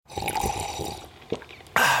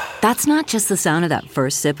That's not just the sound of that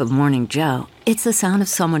first sip of Morning Joe. It's the sound of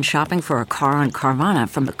someone shopping for a car on Carvana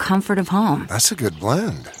from the comfort of home. That's a good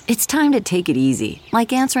blend. It's time to take it easy,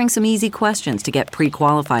 like answering some easy questions to get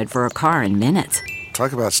pre-qualified for a car in minutes.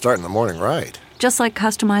 Talk about starting the morning right. Just like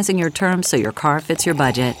customizing your terms so your car fits your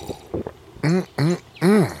budget.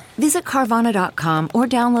 Visit Carvana.com or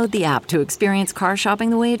download the app to experience car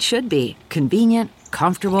shopping the way it should be. Convenient,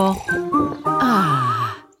 comfortable.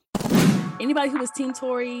 Anybody who was Team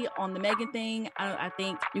Tory on the Megan thing, I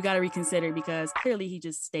think you got to reconsider, because clearly he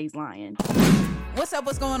just stays lying. What's up?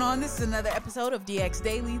 What's going on? This is another episode of DX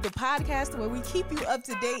Daily, the podcast where we keep you up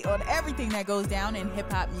to date on everything that goes down in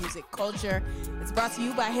hip-hop music culture. It's brought to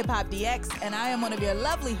you by Hip Hop DX, and I am one of your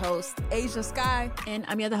lovely hosts, Asia Sky. And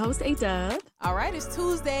I'm your other host, A-Dub. All right, it's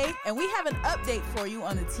Tuesday, and we have an update for you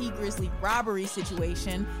on the Tee Grizzley robbery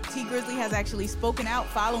situation. Tee Grizzley has actually spoken out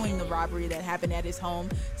following the robbery that happened at his home,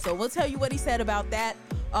 so we'll tell you what he said about that.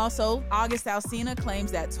 Also, August Alsina claims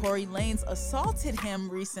that Tory Lanez assaulted him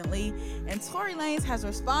recently, and Tory Lanez has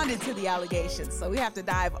responded to the allegations, so we have to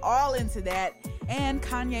dive all into that. And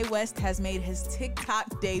Kanye West has made his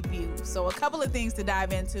TikTok debut, so a couple of things to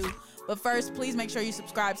dive into. But first, please make sure you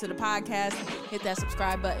subscribe to the podcast. Hit that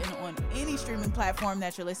subscribe button on any streaming platform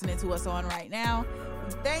that you're listening to us on right now.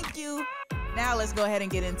 Thank you. Now let's go ahead and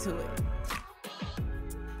get into it.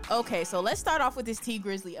 Okay, so let's start off with this Tee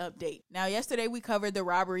Grizzley update. Now, yesterday we covered the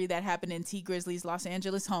robbery that happened in Tee Grizzley's Los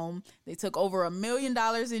Angeles home. They took over $1 million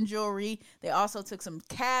in jewelry. They also took some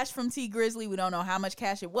cash from Tee Grizzley. We don't know how much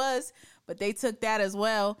cash it was, but they took that as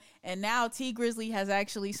well. And now Tee Grizzley has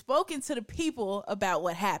actually spoken to the people about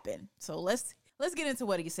what happened. So let's get into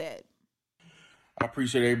what he said. I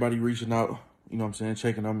appreciate everybody reaching out, you know what I'm saying,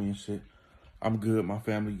 checking on me and shit. I'm good. My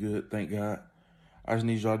family good. Thank God. I just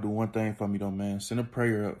need y'all to do one thing for me, though, man. Send a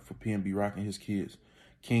prayer up for PNB Rock and his kids,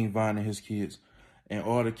 King Von and his kids, and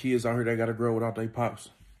all the kids out here that got to grow without their pops.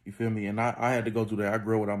 You feel me? And I had to go through that. I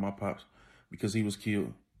grew without my pops because he was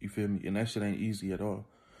killed. You feel me? And that shit ain't easy at all.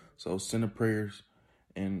 So send the prayers,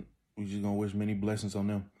 and we just going to wish many blessings on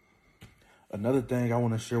them. Another thing I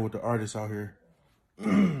want to share with the artists out here,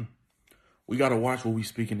 we got to watch what we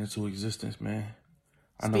speaking into existence, man.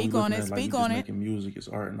 I know Speak on it. Like Speak on it. Making music, it's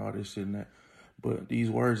art and all this shit and that. But these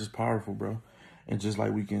words is powerful, bro. And just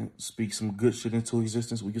like we can speak some good shit into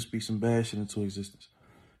existence, we can speak some bad shit into existence.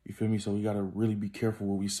 You feel me? So we got to really be careful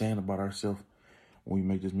what we saying about ourselves when we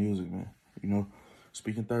make this music, man. You know,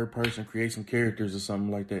 speak in third person, create some characters or something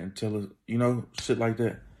like that and tell us, you know, shit like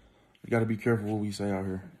that. We got to be careful what we say out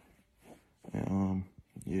here. And,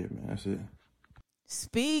 yeah, man, that's it.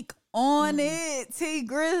 Speak on it, Tee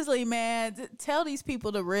Grizzley, man. Tell these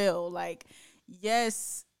people the real. Like,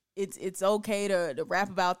 yes, it's okay to rap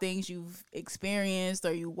about things you've experienced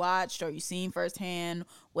or you watched or you seen firsthand,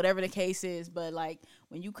 whatever the case is. But like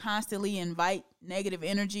when you constantly invite negative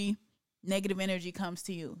energy comes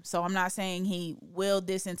to you. So I'm not saying he willed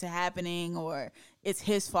this into happening or it's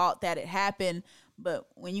his fault that it happened. But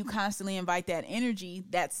when you constantly invite that energy,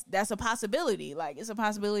 that's a possibility. Like it's a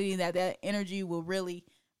possibility that energy will really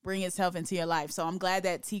bring itself into your life. So I'm glad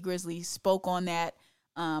that Tee Grizzley spoke on that.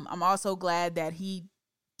 I'm also glad that he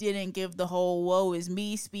didn't give the whole woe is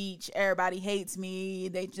me speech. Everybody hates me.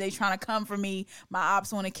 They trying to come for me. My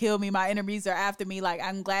ops want to kill me. My enemies are after me. Like,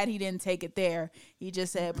 I'm glad he didn't take it there. He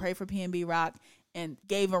just said, pray for PNB Rock, and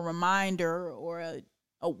gave a reminder or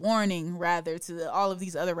a warning rather to all of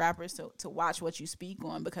these other rappers to watch what you speak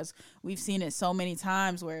on, because we've seen it so many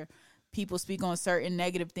times where people speak on certain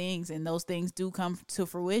negative things and those things do come to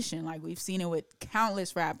fruition. Like we've seen it with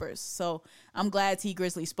countless rappers. So I'm glad Tee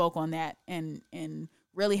Grizzley spoke on that and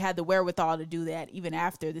really had the wherewithal to do that even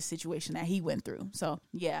after the situation that he went through. So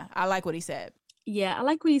yeah, I like what he said. Yeah, I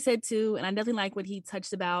like what he said too. And I definitely like what he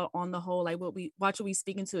touched about on the whole, like what we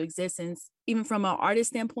speak into existence, even from an artist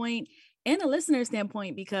standpoint and a listener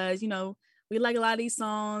standpoint, because, you know, we like a lot of these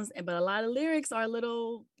songs, but a lot of lyrics are a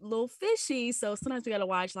little fishy. So sometimes we got to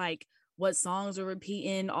watch like what songs are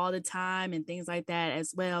repeating all the time and things like that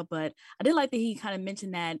as well. But I did like that he kind of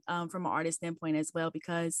mentioned that from an artist standpoint as well,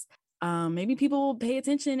 because maybe people will pay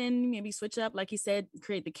attention and maybe switch up, like you said,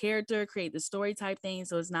 create the character, create the story type thing.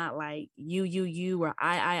 So it's not like you or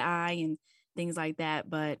I and things like that.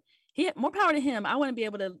 But more power to him. I want to be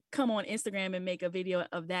able to come on Instagram and make a video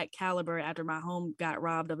of that caliber after my home got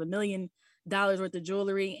robbed of $1 million worth of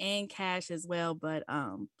jewelry and cash as well. But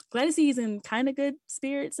glad to see he's in kind of good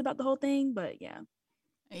spirits about the whole thing. But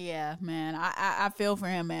yeah, man, I feel for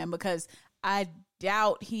him, man, because I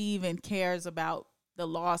doubt he even cares about the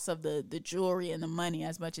loss of the jewelry and the money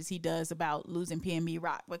as much as he does about losing PNB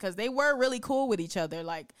Rock, because they were really cool with each other.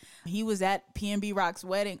 Like, he was at PNB Rock's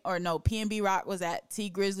wedding, or no, PNB Rock was at T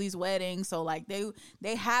Grizzly's wedding. So like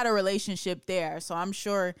they had a relationship there. So I'm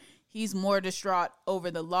sure he's more distraught over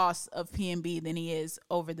the loss of PNB than he is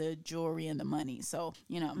over the jewelry and the money. So,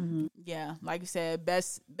 yeah, like you said,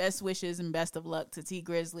 best wishes and best of luck to T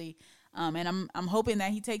Grizzly. And I'm hoping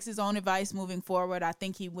that he takes his own advice moving forward. I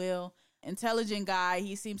think he will. Intelligent guy.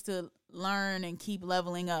 He seems to learn and keep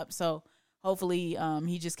leveling up. So hopefully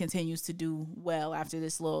he just continues to do well after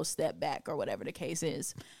this little step back or whatever the case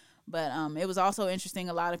is. But it was also interesting.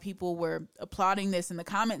 A lot of people were applauding this in the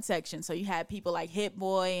comment section. So you had people like Hit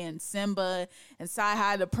Boy and Simba and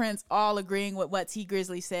Sci-Hi the Prince all agreeing with what T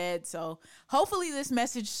Grizzly said. So hopefully this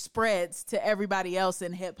message spreads to everybody else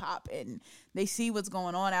in hip hop and they see what's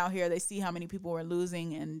going on out here. They see how many people are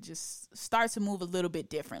losing and just start to move a little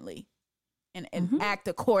bit differently and act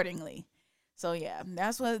accordingly. So yeah,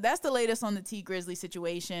 that's the latest on the T Grizzly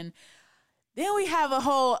situation. Then we have a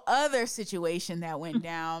whole other situation that went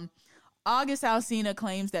down. August Alsina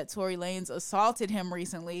claims that Tory Lanez assaulted him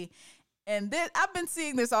recently. And I've been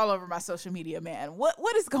seeing this all over my social media, man.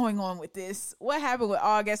 What is going on with this? What happened with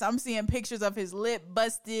August? I'm seeing pictures of his lip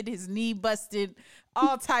busted, his knee busted,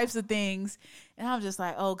 all types of things. And I'm just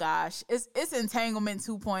like, oh gosh, it's entanglement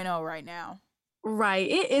 2.0 right now. Right.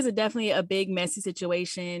 It is definitely a big, messy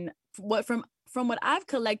situation. From what I've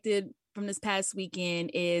collected from this past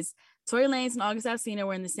weekend is Tory Lanez and August Alsina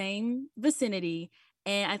were in the same vicinity.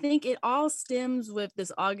 And I think it all stems with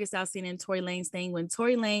this August Alsina and Tory Lanez thing when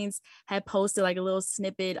Tory Lanez had posted like a little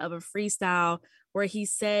snippet of a freestyle where he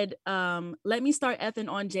said, let me start effing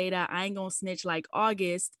on Jada. I ain't gonna snitch like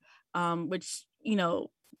August, which,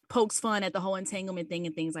 pokes fun at the whole entanglement thing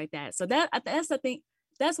and things like that. So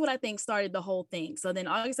that's what I think started the whole thing. So then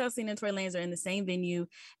August Alsina and Tory Lanez are in the same venue.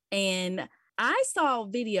 And I saw a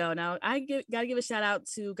video. Now, gotta give a shout out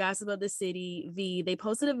to Gossip of the City, V. They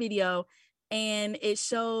posted a video, and it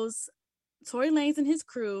shows Tory Lanez and his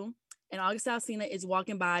crew, and August Alsina is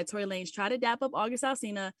walking by. Tory Lanez tried to dap up August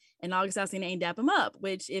Alsina, and August Alsina ain't dap him up,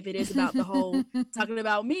 which if it is about the whole talking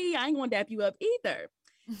about me, I ain't gonna dap you up either.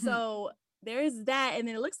 So there is that. And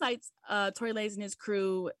then it looks like Tory Lanez and his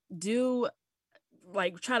crew do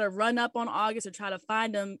like try to run up on August or try to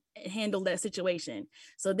find him and handle that situation.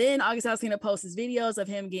 So then August Alsina posts his videos of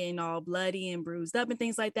him getting all bloody and bruised up and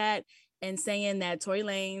things like that, and saying that Tory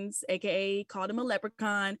Lanez, aka called him a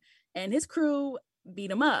leprechaun, and his crew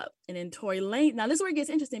beat him up. And then Tory Lanez, now this is where it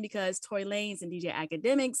gets interesting because Tory Lanez and DJ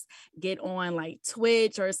Academics get on like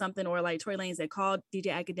Twitch or something, or like Tory Lanez that called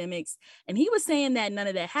DJ Academics, and he was saying that none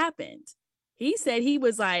of that happened. He said he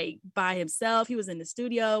was like by himself. He was in the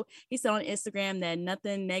studio. He said on Instagram that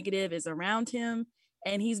nothing negative is around him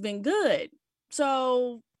and he's been good.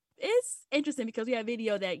 So it's interesting because we have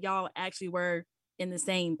video that y'all actually were in the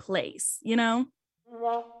same place, Yeah.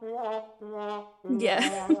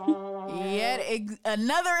 Yet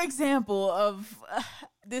another example of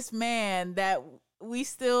this man that we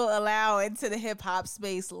still allow into the hip hop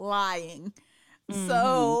space lying. Mm-hmm.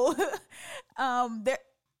 So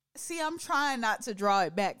See, I'm trying not to draw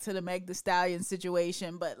it back to the Meg Thee Stallion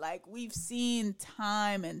situation, but like we've seen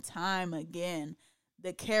time and time again,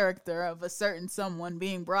 the character of a certain someone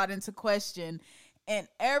being brought into question. And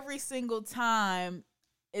every single time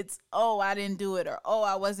it's, oh, I didn't do it, or, oh,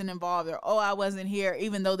 I wasn't involved, or, oh, I wasn't here,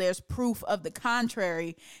 even though there's proof of the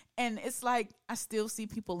contrary. And it's like, I still see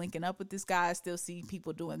people linking up with this guy. I still see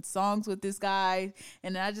people doing songs with this guy.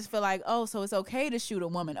 And I just feel like, oh, so it's okay to shoot a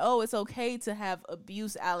woman. Oh, it's okay to have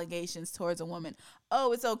abuse allegations towards a woman.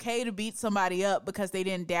 Oh, it's okay to beat somebody up because they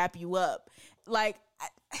didn't dap you up. Like,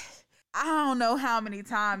 I don't know how many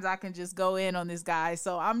times I can just go in on this guy.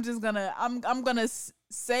 So I'm just gonna, I'm gonna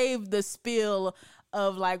save the spiel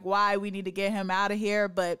of like why we need to get him out of here.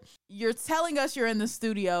 But you're telling us you're in the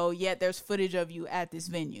studio, yet there's footage of you at this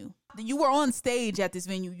venue. You were on stage at this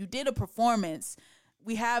venue. You did a performance.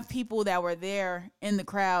 We have people that were there in the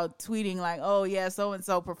crowd tweeting like, oh yeah,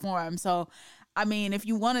 so-and-so performed. So, I mean, if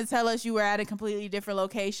you want to tell us you were at a completely different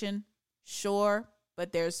location, sure.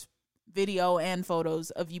 But there's video and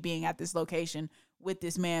photos of you being at this location with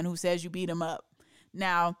this man who says you beat him up.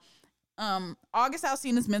 Now, August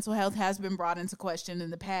Alsina's mental health has been brought into question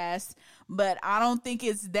in the past, but I don't think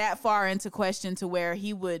it's that far into question to where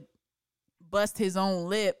he would bust his own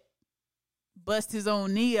lip, bust his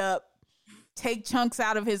own knee up, take chunks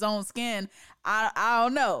out of his own skin. I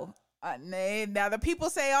don't know. Now, the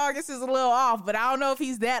people say August is a little off, but I don't know if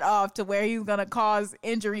he's that off to where he's going to cause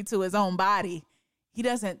injury to his own body. He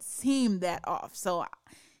doesn't seem that off. So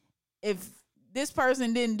if this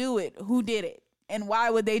person didn't do it, who did it? And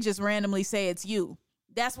why would they just randomly say it's you?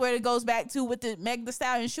 That's where it goes back to with the Meg Thee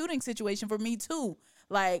Stallion shooting situation for me too.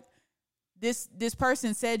 Like, this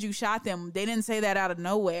person said you shot them. They didn't say that out of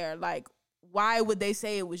nowhere. Like, why would they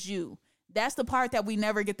say it was you? That's the part that we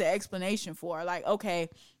never get the explanation for. Like, okay,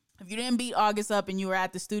 if you didn't beat August up and you were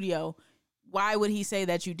at the studio, why would he say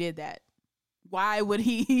that you did that? Why would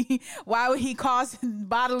he cause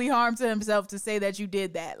bodily harm to himself to say that you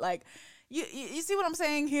did that? Like, you see what I'm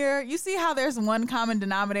saying here? You see how there's one common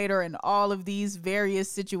denominator in all of these various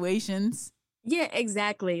situations? Yeah,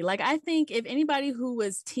 exactly. Like, I think if anybody who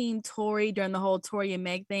was Team Tory during the whole Tory and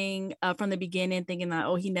Meg thing from the beginning, thinking that,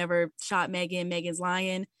 oh, he never shot Megan, Megan's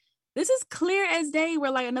lying. This is clear as day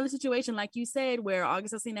where, like, another situation, like you said, where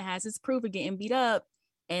August Alsina has his proof of getting beat up,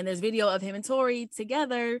 and there's video of him and Tory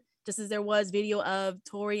together, just as there was video of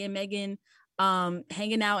Tory and Megan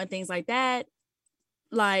hanging out and things like that.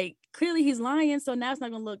 Like, clearly he's lying, so now it's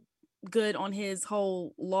not going to look good on his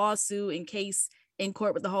whole lawsuit and case in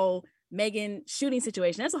court with the whole Megan shooting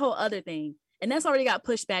situation. That's a whole other thing. And that's already got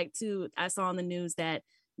pushed back too. I saw on the news that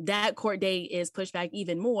court date is pushed back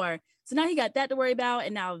even more. So now he got that to worry about.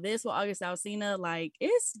 And now this with August Alsina, like,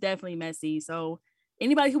 it's definitely messy. So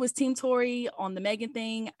anybody who was Team Tory on the Megan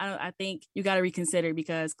thing, I think you got to reconsider,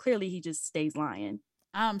 because clearly he just stays lying.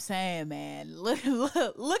 I'm saying, man, look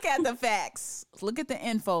at the facts. Look at the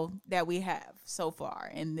info that we have so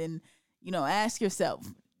far. And then, ask yourself,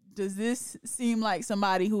 does this seem like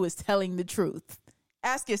somebody who is telling the truth?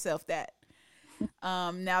 Ask yourself that.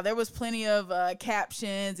 Now, there was plenty of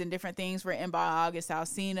captions and different things written by August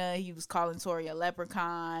Alsina. He was calling Tory a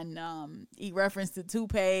leprechaun. He referenced the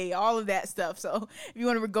toupee, all of that stuff. So if you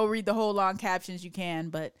want to go read the whole long captions, you can.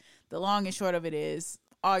 But the long and short of it is,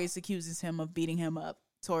 August accuses him of beating him up.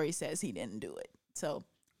 Tory says he didn't do it. So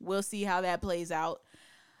we'll see how that plays out.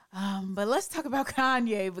 But let's talk about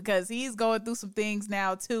Kanye, because he's going through some things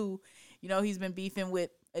now too. He's been beefing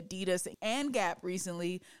with Adidas and Gap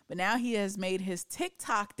recently, but now he has made his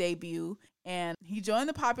TikTok debut, and he joined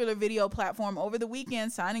the popular video platform over the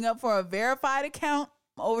weekend, signing up for a verified account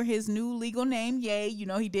over his new legal name, Ye.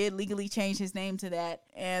 He did legally change his name to that.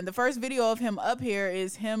 And the first video of him up here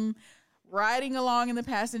is him riding along in the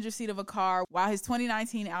passenger seat of a car while his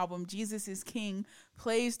 2019 album, Jesus is King,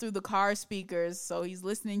 plays through the car speakers. So he's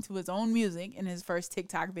listening to his own music in his first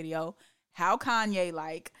TikTok video. How Kanye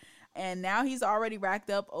like. And now he's already racked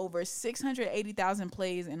up over 680,000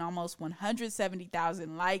 plays and almost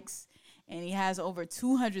 170,000 likes. And he has over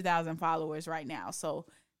 200,000 followers right now. So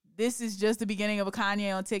this is just the beginning of a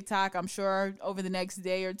Kanye on TikTok. I'm sure over the next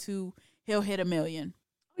day or two, he'll hit 1 million.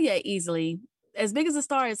 Oh, yeah, easily. As big as a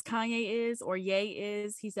star as Kanye is, or Ye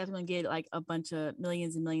is, he's definitely going to get like a bunch of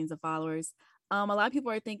millions and millions of followers. A lot of people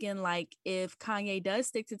are thinking, like, if Kanye does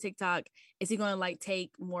stick to TikTok, is he going to like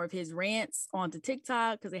take more of his rants onto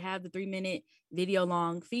TikTok, because they have the 3-minute video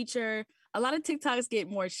long feature? A lot of TikToks get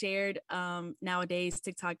more shared nowadays.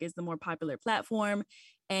 TikTok is the more popular platform,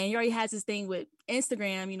 and he already has this thing with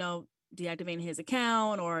Instagram, deactivating his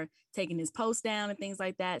account or taking his post down and things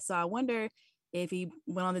like that. So I wonder if he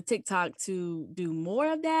went on the TikTok to do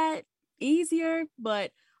more of that easier,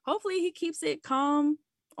 but hopefully he keeps it calm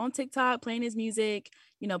on TikTok, playing his music,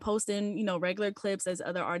 posting, regular clips as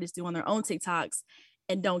other artists do on their own TikToks,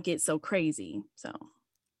 and don't get so crazy. So,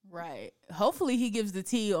 right. Hopefully he gives the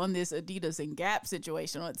tea on this Adidas and Gap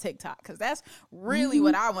situation on TikTok, because that's really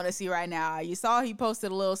what I want to see right now. You saw he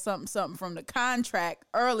posted a little something from the contract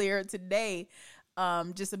earlier today,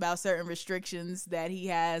 just about certain restrictions that he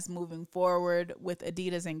has moving forward with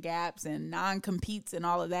Adidas and Gaps and non-competes and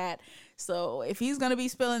all of that. So if he's going to be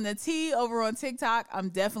spilling the tea over on TikTok, I'm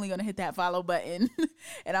definitely going to hit that follow button.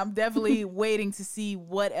 And I'm definitely waiting to see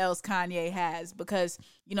what else Kanye has, because,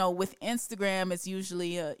 with Instagram, it's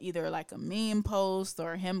usually either like a meme post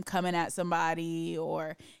or him coming at somebody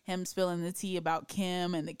or him spilling the tea about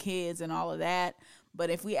Kim and the kids and all of that. But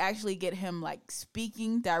if we actually get him like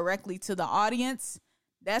speaking directly to the audience,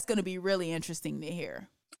 that's going to be really interesting to hear.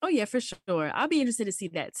 Oh, yeah, for sure. I'll be interested to see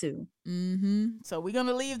that too. So we're going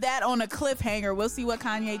to leave that on a cliffhanger. We'll see what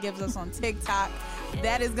Kanye gives us on TikTok.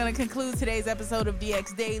 That is going to conclude today's episode of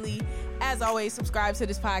DX Daily. As always, subscribe to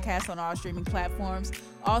this podcast on all streaming platforms.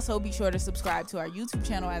 Also, be sure to subscribe to our YouTube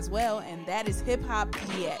channel as well, and that is Hip Hop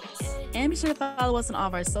PX. And be sure to follow us on all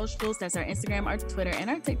of our socials. That's our Instagram, our Twitter, and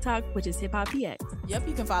our TikTok, which is Hip Hop PX. Yep,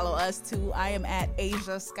 you can follow us too. I am at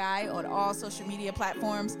Asia Sky on all social media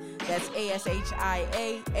platforms. That's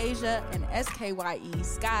ASHIA, Asia, and SKYE,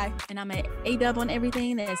 Sky. And I'm at ADub on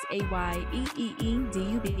everything. That's AYEEEDUBB.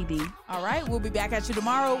 All right, we'll be back at you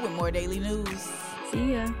tomorrow with more daily news.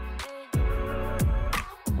 See ya.